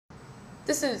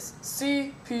This is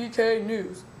CPK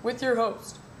News with your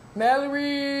host,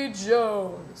 Mallory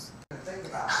Jones.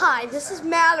 Hi, this is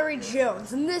Mallory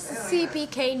Jones, and this is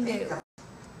CPK News.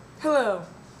 Hello,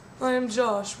 I am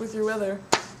Josh with your weather.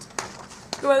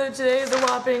 The weather today is a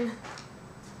whopping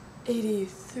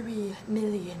 83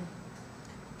 million.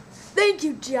 Thank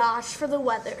you, Josh, for the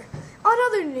weather. On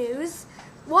other news,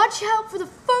 watch out for the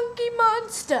funky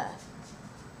monster.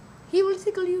 He will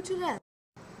tickle you to death.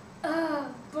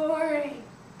 Boring.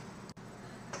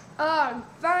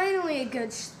 Finally a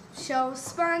good show,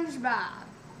 SpongeBob.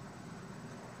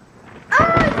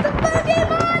 It's the funky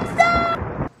monster!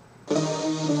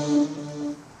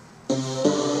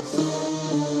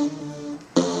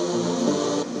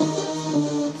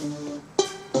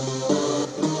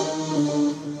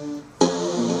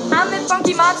 I'm the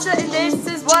funky monster and this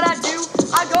is what I do.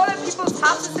 I go to people's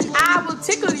houses and I will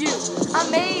tickle you. I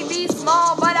may be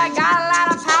small, but I got a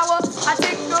lot of power. I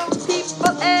tickle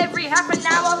people every half an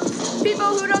hour. People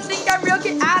who don't think I'm real,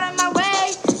 get out of my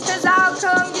way, cause I'll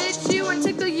come get you and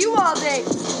tickle you all day.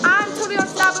 I'm totally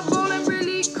unstoppable and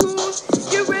really cool.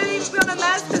 You're really gonna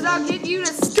mess, cause I'll get you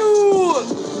to school.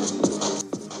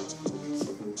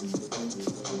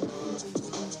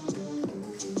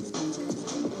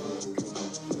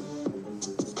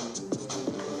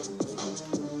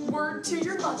 Word to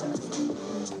your mother.